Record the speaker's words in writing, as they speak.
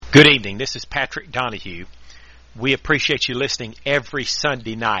Good evening. This is Patrick Donahue. We appreciate you listening every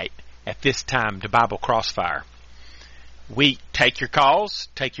Sunday night at this time to Bible Crossfire. We take your calls,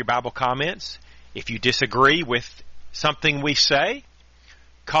 take your Bible comments. If you disagree with something we say,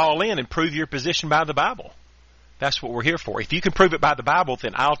 call in and prove your position by the Bible. That's what we're here for. If you can prove it by the Bible,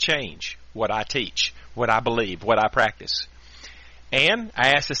 then I'll change what I teach, what I believe, what I practice. And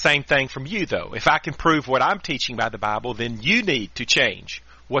I ask the same thing from you, though. If I can prove what I'm teaching by the Bible, then you need to change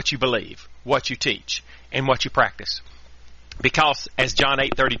what you believe, what you teach, and what you practice. Because, as John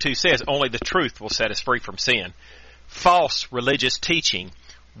 8:32 says, only the truth will set us free from sin. False religious teaching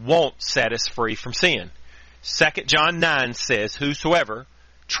won't set us free from sin. 2 John 9 says, whosoever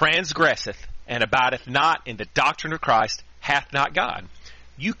transgresseth and abideth not in the doctrine of Christ hath not God.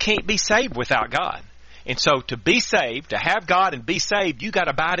 You can't be saved without God. And so to be saved, to have God and be saved, you got to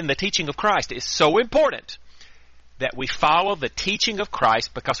abide in the teaching of Christ. It's so important that we follow the teaching of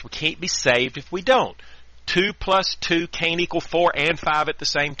Christ, because we can't be saved if we don't. 2 plus 2 can't equal 4 and 5 at the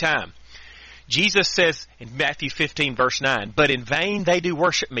same time. Jesus says in Matthew 15 verse 9, but in vain they do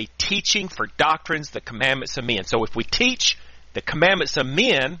worship me, teaching for doctrines the commandments of men. So if we teach the commandments of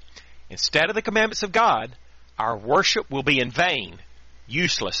men instead of the commandments of God, our worship will be in vain,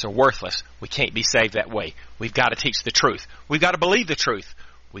 useless or worthless. We can't be saved that way. We've got to teach the truth. We've got to believe the truth.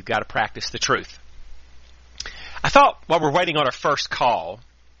 We've got to practice the truth. I thought while we're waiting on our first call,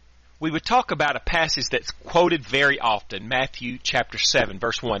 we would talk about a passage that's quoted very often, Matthew chapter 7,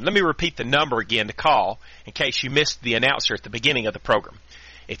 verse 1. Let me repeat the number again to call in case you missed the announcer at the beginning of the program.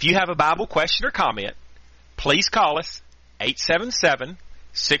 If you have a Bible question or comment, please call us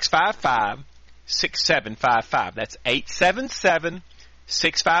 877-655-6755. That's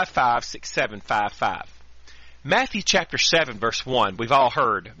 877-655-6755. Matthew chapter 7, verse 1, we've all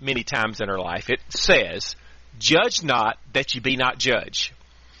heard many times in our life. It says, judge not that you be not judged.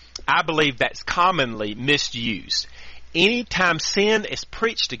 I believe that's commonly misused. Anytime sin is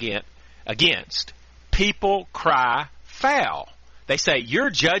preached against, people cry foul. They say, you're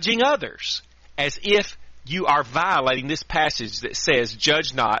judging others, as if you are violating this passage that says,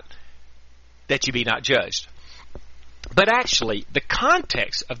 judge not that you be not judged. But actually, the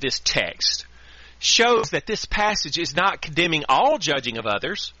context of this text shows that this passage is not condemning all judging of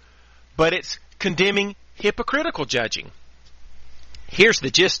others, but it's condemning hypocritical judging. Here's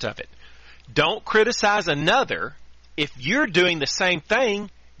the gist of it. Don't criticize another if you're doing the same thing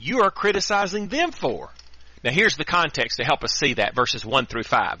you are criticizing them for. Now here's the context to help us see that, verses 1 through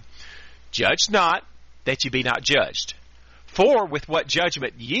 5. Judge not that ye be not judged. For with what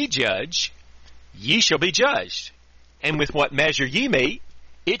judgment ye judge, ye shall be judged. And with what measure ye mete,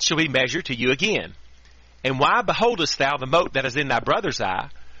 it shall be measured to you again. And why beholdest thou the mote that is in thy brother's eye,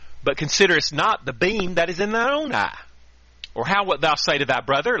 but considerest not the beam that is in thine own eye? Or how wilt thou say to thy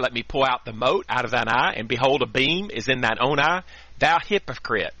brother, let me pull out the mote out of thine eye, and behold, a beam is in thine own eye? Thou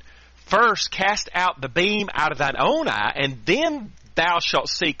hypocrite, first cast out the beam out of thine own eye, and then thou shalt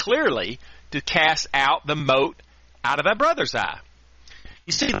see clearly to cast out the mote out of thy brother's eye.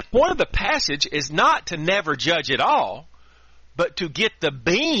 You see, the point of the passage is not to never judge at all, but to get the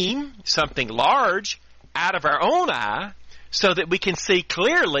beam, something large, out of our own eye, so that we can see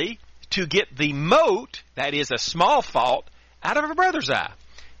clearly to get the mote, that is a small fault, out of our brother's eye.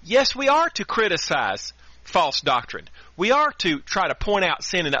 Yes, we are to criticize false doctrine. We are to try to point out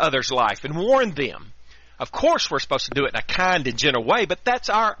sin in others' life and warn them. Of course, we're supposed to do it in a kind and gentle way, but that's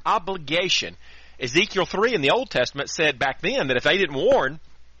our obligation. Ezekiel 3 in the Old Testament said back then that if they didn't warn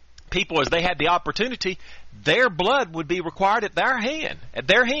people as they had the opportunity, their blood would be required at their hand.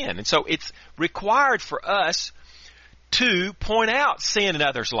 And so it's required for us to point out sin in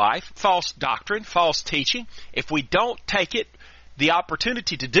others' life, false doctrine, false teaching. If we don't take the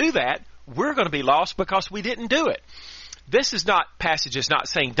opportunity to do that, we're going to be lost because we didn't do it. This passage is not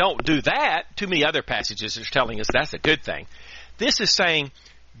saying don't do that. Too many other passages are telling us that's a good thing. This is saying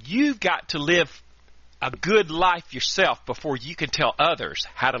you've got to live a good life yourself before you can tell others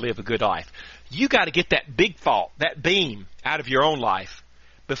how to live a good life. You got to get that big fault, that beam out of your own life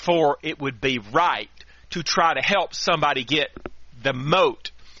before it would be right to try to help somebody get the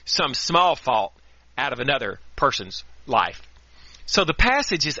mote, some small fault, out of another person's life. So the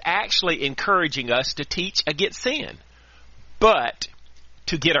passage is actually encouraging us to teach against sin. But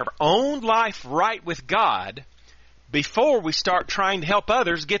to get our own life right with God before we start trying to help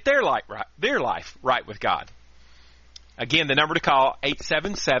others get their life right with God. Again, the number to call,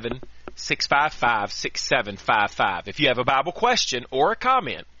 877-655-6755. If you have a Bible question or a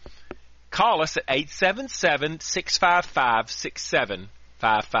comment, call us at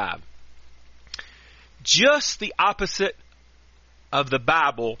 877-655-6755. Just the opposite of the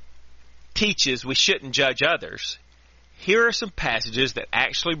Bible teaches we shouldn't judge others, here are some passages that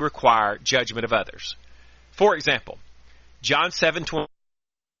actually require judgment of others. For example, John 7:20,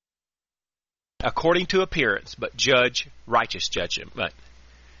 according to appearance, but judge righteous judgment.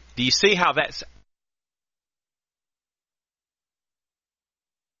 Do you see how that's...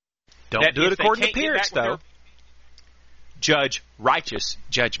 Don't do it according to appearance, though. Judge righteous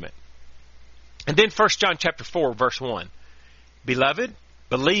judgment. And then 1 John chapter 4, verse 1. Beloved,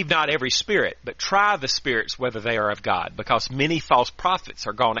 believe not every spirit, but try the spirits whether they are of God, because many false prophets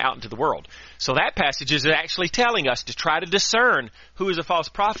are gone out into the world. So that passage is actually telling us to try to discern who is a false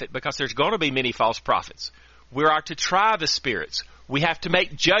prophet, because there's going to be many false prophets. We are to try the spirits. We have to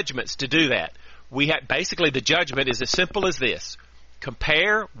make judgments to do that. Basically, the judgment is as simple as this.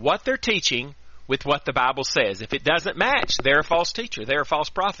 Compare what they're teaching with what the Bible says. If it doesn't match, they're a false teacher. They're a false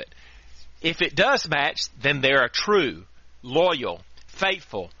prophet. If it does match, then they're a true, loyal,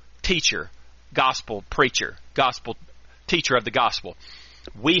 faithful teacher, gospel preacher, gospel teacher of the gospel.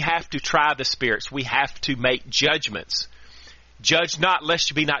 We have to try the spirits. We have to make judgments. Judge not lest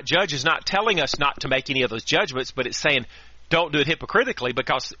you be not judged is not telling us not to make any of those judgments, but it's saying don't do it hypocritically,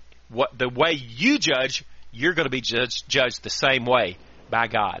 because the way you judge, you're going to be judged the same way by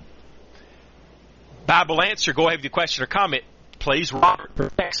God. Bible answer, go ahead with your question or comment, please. Robert from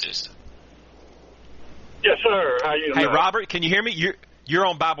Texas. Yes, sir. How you doing? Hey, Robert, can you hear me? You're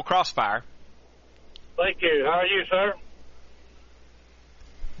on Bible Crossfire. Thank you. How are you, sir?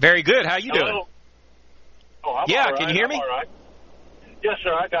 Very good. How you doing? Oh, I'm yeah, all right. Can you hear me? All right. Yes,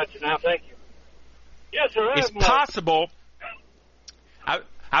 sir. I got you now. Thank you. Yes, sir. It's possible.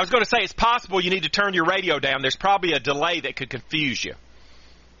 I was going to say it's possible you need to turn your radio down. There's probably a delay that could confuse you.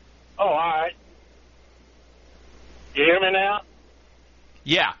 Oh, all right. You hear me now?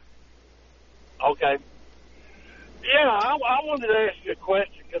 Yeah. Okay. Yeah, I wanted to ask you a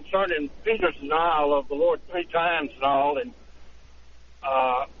question concerning Peter's denial of the Lord 3 times and all. And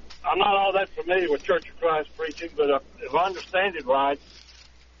I'm not all that familiar with Church of Christ preaching, but if I understand it right,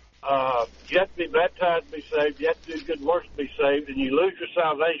 you have to be baptized to be saved. You have to do good works to be saved, and you lose your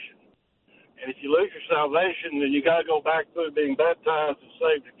salvation. And if you lose your salvation, then you got to go back through being baptized and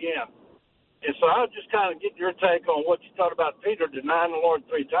saved again. And so I was just kind of getting your take on what you thought about Peter denying the Lord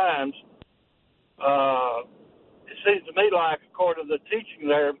 3 times. It seems to me like, according to the teaching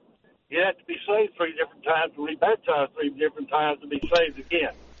there, you have to be saved 3 different times and rebaptized 3 different times to be saved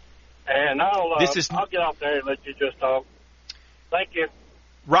again. And I'll get off there and let you just talk. Thank you.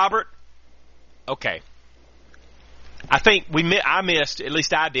 Robert, okay. I think I missed, at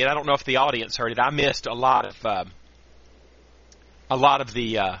least I did. I don't know if the audience heard it. I missed a lot of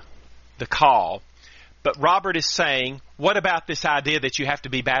the call. But Robert is saying, what about this idea that you have to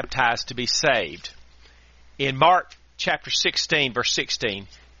be baptized to be saved? In Mark chapter 16, verse 16,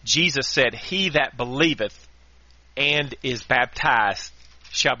 Jesus said, "He that believeth and is baptized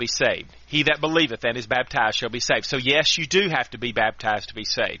shall be saved." He that believeth and is baptized shall be saved. So yes, you do have to be baptized to be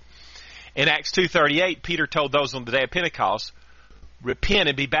saved. In Acts 2:38, Peter told those on the day of Pentecost, repent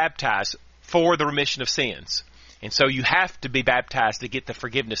and be baptized for the remission of sins. And so you have to be baptized to get the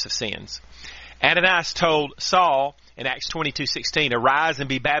forgiveness of sins. Ananias told Saul in Acts 22:16, arise and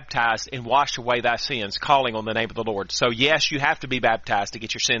be baptized and wash away thy sins, calling on the name of the Lord. So yes, you have to be baptized to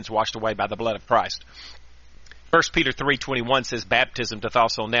get your sins washed away by the blood of Christ. 1 Peter 3:21 says, baptism doth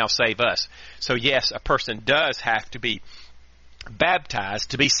also now save us. So yes, a person does have to be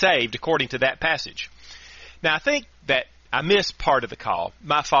baptized to be saved according to that passage. Now I think that I missed part of the call.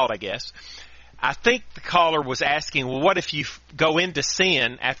 My fault, I guess. I think the caller was asking, well, what if you go into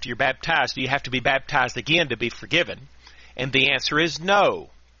sin after you're baptized? Do you have to be baptized again to be forgiven? And the answer is no.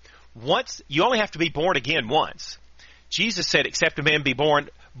 You only have to be born again once. Jesus said, except a man be born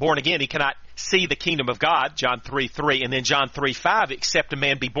again, he cannot see the kingdom of God, John 3:3, and then John 3:5, except a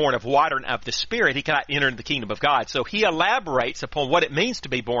man be born of water and of the Spirit, he cannot enter into the kingdom of God. So he elaborates upon what it means to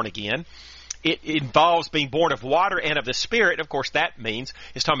be born again. It involves being born of water and of the Spirit. Of course, that means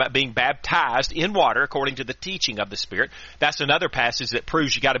it's talking about being baptized in water according to the teaching of the Spirit. That's another passage that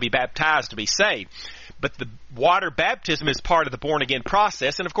proves you got to be baptized to be saved. But the water baptism is part of the born-again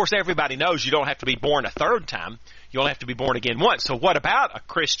process. And, of course, everybody knows you don't have to be born a 3rd time. You only have to be born again once. So what about a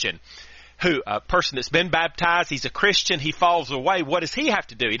Christian a person that's been baptized, he's a Christian, he falls away? What does he have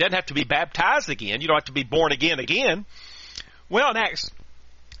to do? He doesn't have to be baptized again. You don't have to be born again. Well, in Acts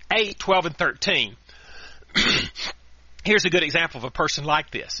 8, 12, and 13, here's a good example of a person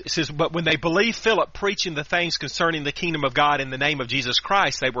like this. It says, but when they believed Philip preaching the things concerning the kingdom of God in the name of Jesus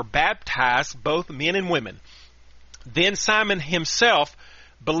Christ, they were baptized, both men and women. Then Simon himself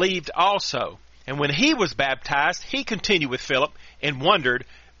believed also. And when he was baptized, he continued with Philip and wondered,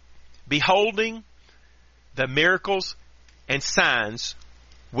 beholding the miracles and signs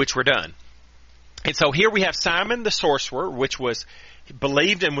which were done. And so here we have Simon the sorcerer, which was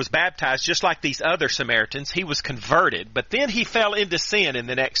believed and was baptized just like these other Samaritans. He was converted, but then he fell into sin in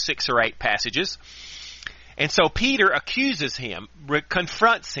the next 6 or 8 passages. And so Peter accuses him,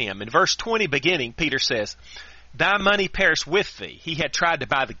 confronts him. In verse 20 beginning, Peter says, thy money perish with thee. He had tried to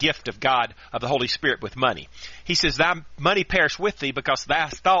buy the gift of God, of the Holy Spirit, with money. He says, thy money perish with thee, because thou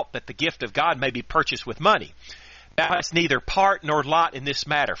hast thought that the gift of God may be purchased with money. Thou hast neither part nor lot in this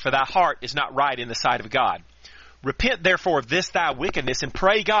matter, for thy heart is not right in the sight of God. Repent therefore of this thy wickedness, and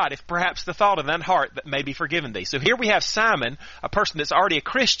pray God, if perhaps the thought of thine heart that may be forgiven thee. So here we have Simon, a person that's already a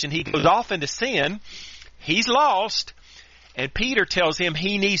Christian. He goes off into sin. He's lost. And Peter tells him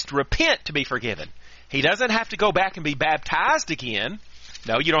he needs to repent to be forgiven. He doesn't have to go back and be baptized again.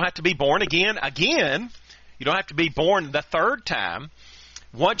 No, you don't have to be born again. You don't have to be born the third time.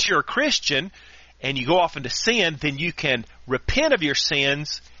 Once you're a Christian and you go off into sin, then you can repent of your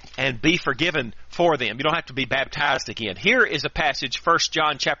sins and be forgiven for them. You don't have to be baptized again. Here is a passage, 1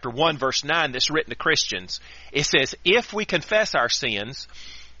 John chapter 1, verse 9, that's written to Christians. It says, if we confess our sins,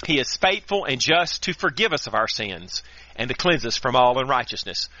 he is faithful and just to forgive us of our sins and to cleanse us from all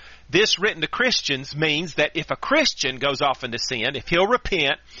unrighteousness. This, written to Christians, means that if a Christian goes off into sin, if he'll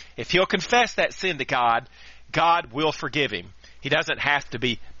repent, if he'll confess that sin to God, God will forgive him. He doesn't have to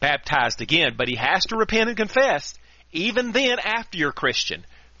be baptized again, but he has to repent and confess. Even then, after you're a Christian,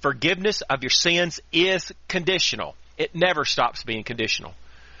 forgiveness of your sins is conditional. It never stops being conditional.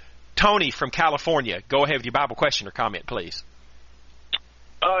 Tony from California, go ahead with your Bible question or comment, please.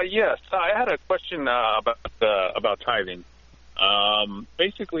 Yes, I had a question about tithing.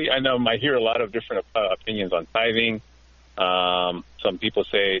 Basically, I know I hear a lot of different opinions on tithing. Some people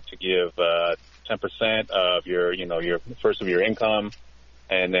say to give 10% of your first of your income,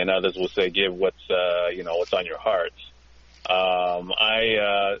 and then others will say give what's on your heart.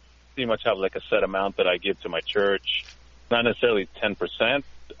 I pretty much have like a set amount that I give to my church. Not necessarily 10%,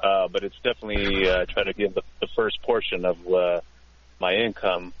 but it's definitely try to give the first portion of my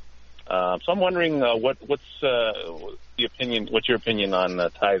income. So I'm wondering what's your opinion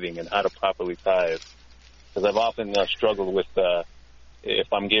on tithing and how to properly tithe? Because I've often struggled with if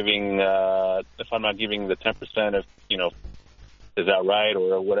I'm not giving the 10%, is that right,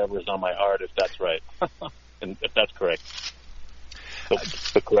 or whatever's on my heart, if that's right, and if that's correct. So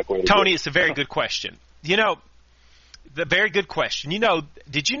the correct way to Tony, it's a very good question. Very good question.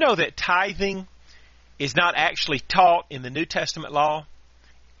 Did you know that tithing is not actually taught in the New Testament law?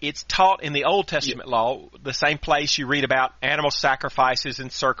 It's taught in the Old Testament law, the same place you read about animal sacrifices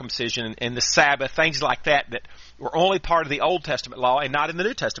and circumcision and the Sabbath, things like that were only part of the Old Testament law and not in the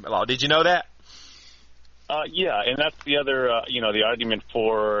New Testament law. Did you know that? Yeah, and that's the other, the argument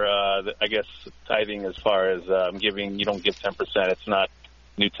for, I guess, tithing as far as giving. You don't give 10%. It's not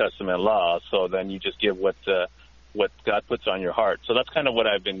New Testament law. So then you just give what God puts on your heart. So that's kind of what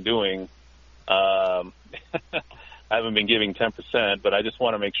I've been doing. I haven't been giving 10%, but I just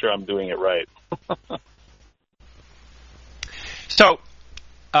want to make sure I'm doing it right. So,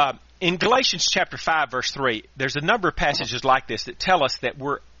 in Galatians chapter 5, verse 3, there's a number of passages like this that tell us that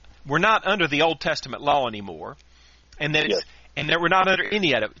we're not under the Old Testament law anymore, and that and that we're not under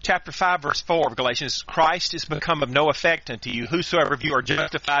any of it. Chapter 5, verse 4 of Galatians, Christ is become of no effect unto you. Whosoever of you are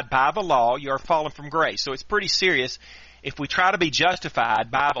justified by the law, you are fallen from grace. So it's pretty serious. If we try to be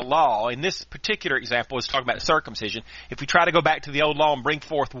justified by the law, in this particular example is talking about circumcision, if we try to go back to the old law and bring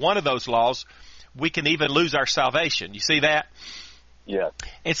forth one of those laws, we can even lose our salvation. You see that? Yeah.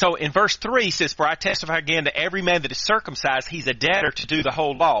 And so in verse 3 he says, for I testify again to every man that is circumcised, he's a debtor to do the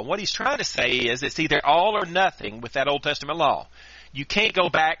whole law. And what he's trying to say is it's either all or nothing with that Old Testament law. You can't go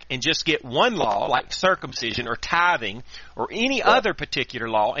back and just get one law like circumcision or tithing or any other particular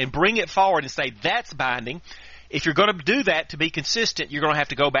law and bring it forward and say that's binding. If you're going to do that to be consistent, you're going to have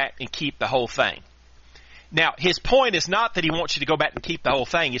to go back and keep the whole thing. Now, his point is not that he wants you to go back and keep the whole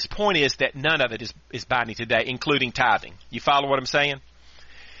thing. His point is that none of it is binding today, including tithing. You follow what I'm saying?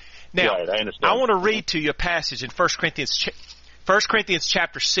 Now, right, I understand. I want to read to you a passage in 1 Corinthians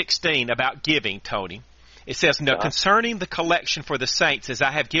chapter 16 about giving, Tony. It says, now concerning the collection for the saints, as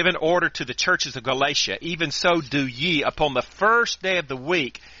I have given order to the churches of Galatia, even so do ye upon the first day of the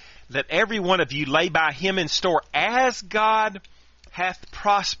week, let every one of you lay by him in store, as God hath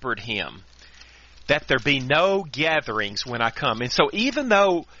prospered him, that there be no gatherings when I come. And so even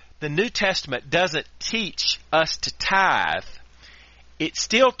though the New Testament doesn't teach us to tithe, it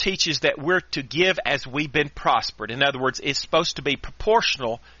still teaches that we're to give as we've been prospered. In other words, it's supposed to be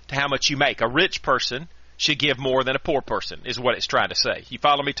proportional to how much you make. A rich person should give more than a poor person, is what it's trying to say. You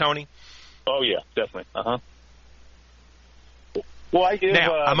follow me, Tony? Oh, yeah, definitely. Uh-huh. Well, I give...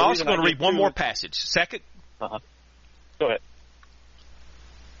 Now, I'm also going to read one more passage. Uh-huh. Go ahead.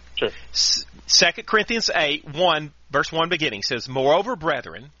 Sure. 2 Corinthians 8, 1, verse 1 beginning says, Moreover,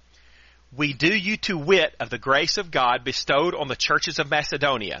 brethren, we do you to wit of the grace of God bestowed on the churches of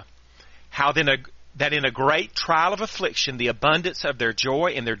Macedonia, how then that in a great trial of affliction the abundance of their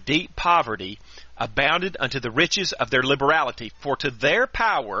joy and their deep poverty abounded unto the riches of their liberality. For to their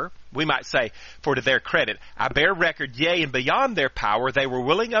power, we might say, for to their credit, I bear record, yea, and beyond their power, they were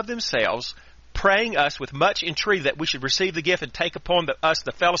willing of themselves, praying us with much entreaty that we should receive the gift and take upon us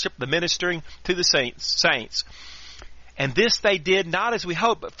the fellowship, the ministering to the saints. And this they did not as we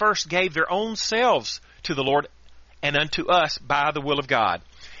hoped, but first gave their own selves to the Lord and unto us by the will of God.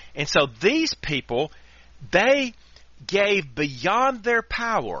 And so these people, they gave beyond their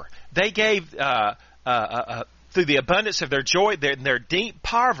power. They gave through the abundance of their joy, their deep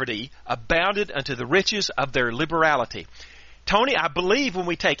poverty abounded unto the riches of their liberality. Tony, I believe when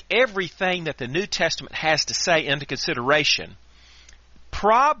we take everything that the New Testament has to say into consideration,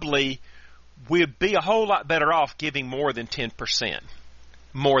 probably we'd be a whole lot better off giving more than 10%.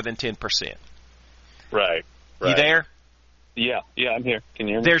 More than 10%. Right. You there? Yeah, I'm here. Can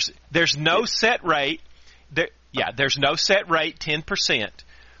you hear me? There's no set rate. There's no set rate, 10%.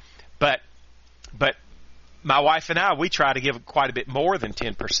 But my wife and I, we try to give quite a bit more than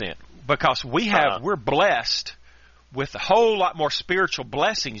 10% because we're blessed with a whole lot more spiritual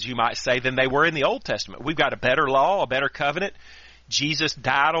blessings, you might say, than they were in the Old Testament. We've got a better law, a better covenant. Jesus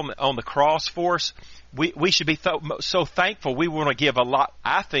died on the cross for us. We should be so thankful. We want to give a lot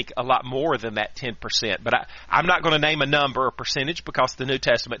more than that 10%. But I'm not going to name a number or percentage because the New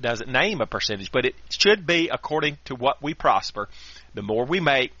Testament doesn't name a percentage. But it should be according to what we prosper. The more we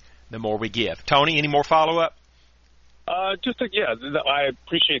make, the more we give. Tony, any more follow-up? I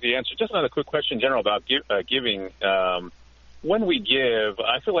appreciate the answer. Just another quick question, General, about giving. When we give,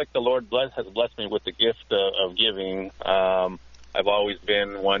 I feel like the Lord has blessed me with the gift of giving. I've always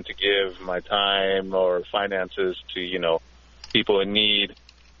been one to give my time or finances to, people in need.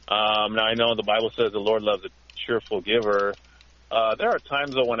 Now, I know the Bible says the Lord loves a cheerful giver. There are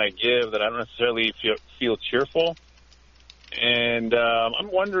times, though, when I give that I don't necessarily feel cheerful. And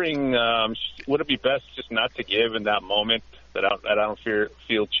I'm wondering, would it be best just not to give in that moment that I don't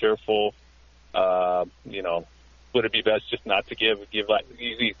feel cheerful? Would it be best just not to give?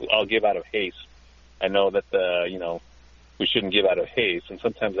 Usually I'll give out of haste. I know that we shouldn't give out of haste, and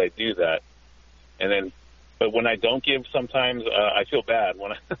sometimes I do that. But when I don't give, sometimes I feel bad.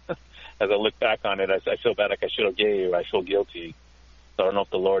 As I look back on it, I feel bad, like I should have gave. I feel guilty. So I don't know if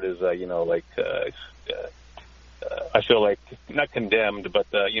the Lord is, I feel like not condemned, but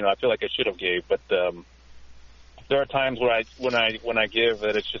I feel like I should have gave. But there are times where when I give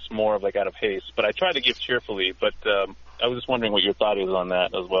that it's just more of like out of haste. But I try to give cheerfully. But I was just wondering what your thought is on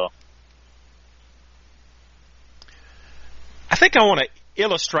that as well. I think I want to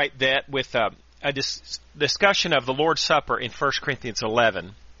illustrate that with a discussion of the Lord's Supper in 1 Corinthians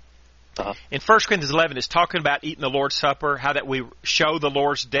 11. Uh-huh. In 1 Corinthians 11, it's talking about eating the Lord's Supper, how that we show the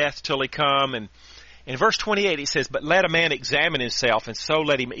Lord's death till He come. And in verse 28, it says, But let a man examine himself, and so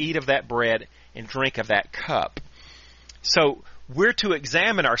let him eat of that bread and drink of that cup. So we're to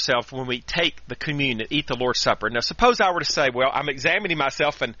examine ourselves when we take the communion, eat the Lord's Supper. Now, suppose I were to say, well, I'm examining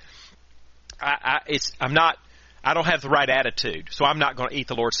myself, and I don't have the right attitude, so I'm not going to eat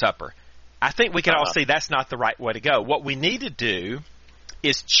the Lord's Supper. I think we can all see that's not the right way to go. What we need to do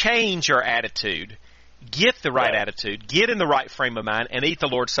is change our attitude, get the right attitude, get in the right frame of mind, and eat the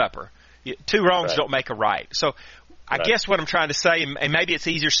Lord's Supper. Two wrongs don't make a right. So I guess what I'm trying to say, and maybe it's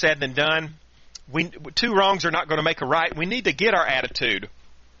easier said than done, two wrongs are not going to make a right. We need to get our attitude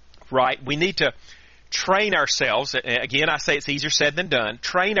right. We need to train ourselves. Again, I say it's easier said than done.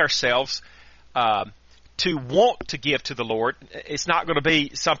 Train ourselves to want to give to the Lord. It's not going to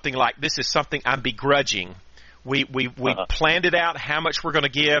be something like, this is something I'm begrudging. We planned it out, how much we're going to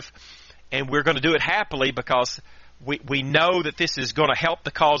give, and we're going to do it happily because we know that this is going to help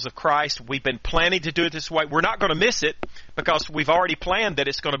the cause of Christ. We've been planning to do it this way. We're not going to miss it because we've already planned that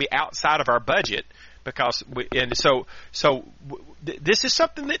it's going to be outside of our budget. So this is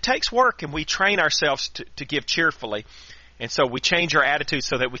something that takes work, and we train ourselves to give cheerfully. And so we change our attitude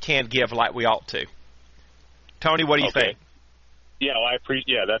so that we can give like we ought to. Tony, what do you think? Yeah, well,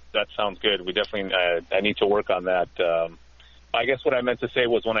 that sounds good. We definitely, I need to work on that. I guess what I meant to say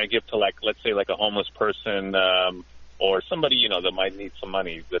was when I give to, let's say a homeless person or somebody, that might need some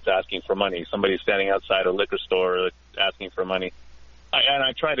money, that's asking for money, somebody standing outside a liquor store asking for money.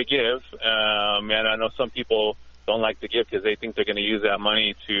 I try to give, and I know some people don't like to give because they think they're going to use that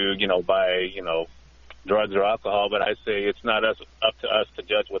money to, buy, drugs or alcohol. But I say it's not up to us to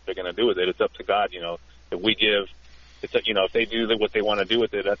judge what they're going to do with it. It's up to God. If we give, it's if they do what they want to do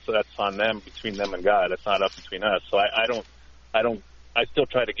with it, that's on them, between them and God. That's not up between us. So I still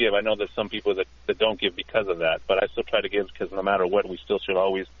try to give. I know there's some people that don't give because of that, but I still try to give because no matter what, we still should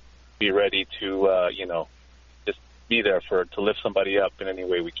always be ready to, just be there to lift somebody up in any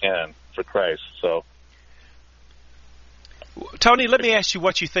way we can for Christ. So, Tony, let me ask you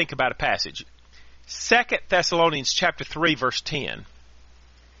what you think about a passage. 2 Thessalonians chapter 3, verse 10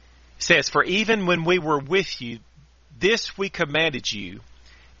 says, "For even when we were with you, this we commanded you,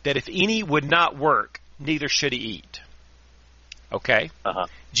 that if any would not work, neither should he eat." Okay?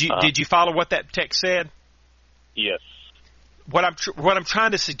 Did you follow what that text said? Yes. What I'm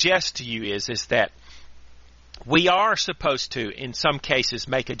trying to suggest to you is that we are supposed to, in some cases,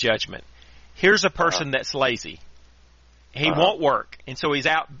 make a judgment. Here's a person that's lazy. He won't work, and so he's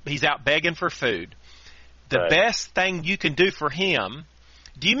out begging for food. The best thing you can do for him.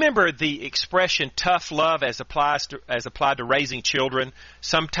 Do you remember the expression "tough love" as applied to raising children?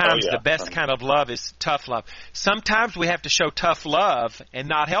 Sometimes the best kind of love is tough love. Sometimes we have to show tough love and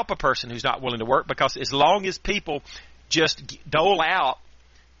not help a person who's not willing to work, because as long as people just dole out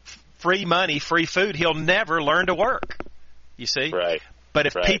free money, free food, he'll never learn to work. You see? Right. But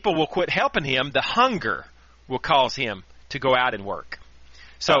if people will quit helping him, the hunger will cause him to go out and work.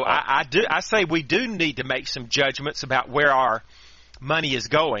 So I say we do need to make some judgments about where our money is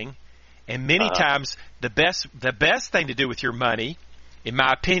going, and many times the best thing to do with your money, in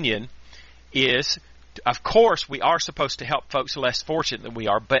my opinion, is, of course, we are supposed to help folks less fortunate than we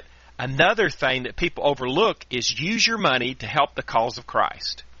are, but another thing that people overlook is use your money to help the cause of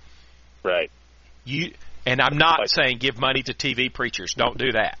Christ. Right. And I'm not saying give money to TV preachers. Don't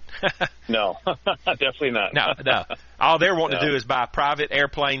do that. No, definitely not. No. All they're wanting to do is buy private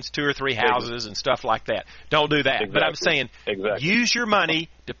airplanes, 2 or 3 houses, and stuff like that. Don't do that. Exactly. But I'm saying use your money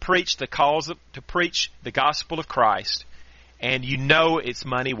to preach the gospel of Christ, and it's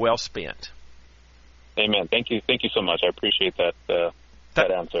money well spent. Amen. Thank you so much. I appreciate that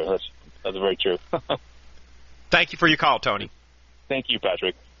answer. That's very true. Thank you for your call, Tony. Thank you,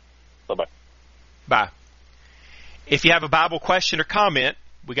 Patrick. Bye-bye. Bye. If you have a Bible question or comment,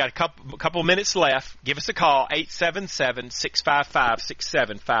 we got a couple minutes left. Give us a call,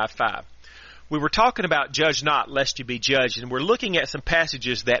 877-655-6755. We were talking about judge not, lest you be judged, and we're looking at some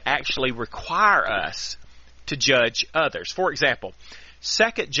passages that actually require us to judge others. For example,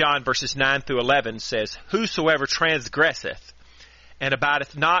 2 John verses 9 through 11 says, "Whosoever transgresseth and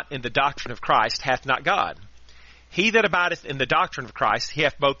abideth not in the doctrine of Christ hath not God. He that abideth in the doctrine of Christ, he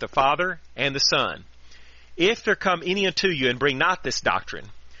hath both the Father and the Son. If there come any unto you and bring not this doctrine,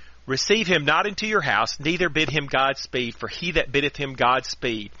 receive him not into your house, neither bid him Godspeed, for he that biddeth him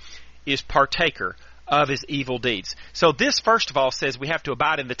Godspeed is partaker of his evil deeds." So this, first of all, says we have to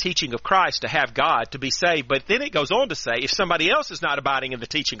abide in the teaching of Christ to have God, to be saved. But then it goes on to say, if somebody else is not abiding in the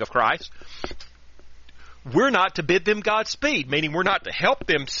teaching of Christ, we're not to bid them Godspeed, meaning we're not to help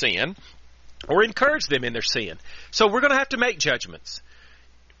them sin or encourage them in their sin. So we're going to have to make judgments.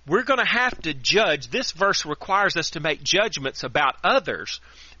 We're going to have to judge. This verse requires us to make judgments about others,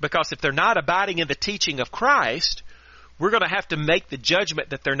 because if they're not abiding in the teaching of Christ, we're going to have to make the judgment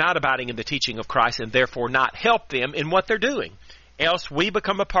that they're not abiding in the teaching of Christ and therefore not help them in what they're doing. Else we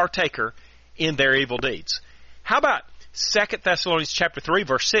become a partaker in their evil deeds. How about 2 Thessalonians chapter 3,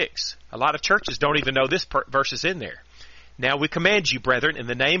 verse 6? A lot of churches don't even know this verse is in there. "Now we command you, brethren, in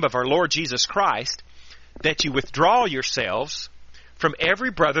the name of our Lord Jesus Christ, that you withdraw yourselves from every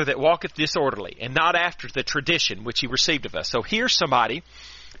brother that walketh disorderly, and not after the tradition which he received of us." So here's somebody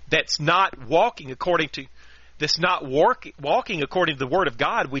that's not walking according to the Word of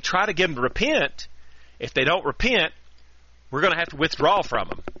God. We try to get them to repent. If they don't repent, we're going to have to withdraw from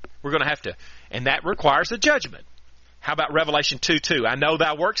them. We're going to have to, and that requires a judgment. How about Revelation 2:2? "I know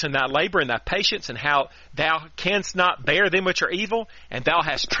thy works and thy labor and thy patience, and how thou canst not bear them which are evil, and thou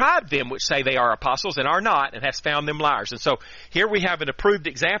hast tried them which say they are apostles and are not, and hast found them liars." And so here we have an approved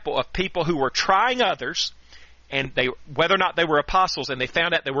example of people who were trying others, and whether or not they were apostles, and they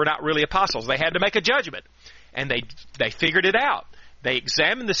found out they were not really apostles. They had to make a judgment, and they figured it out. They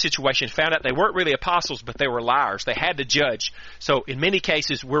examined the situation, found out they weren't really apostles, but they were liars. They had to judge. So in many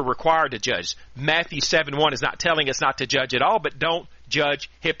cases, we're required to judge. Matthew 7:1 is not telling us not to judge at all, but don't judge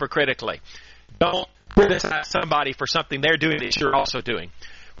hypocritically. Don't criticize somebody for something they're doing that you're also doing.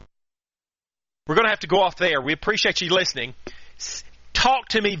 We're going to have to go off there. We appreciate you listening. Talk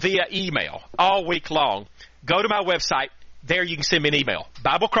to me via email all week long. Go to my website, there you can send me an email,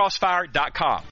 BibleCrossfire.com.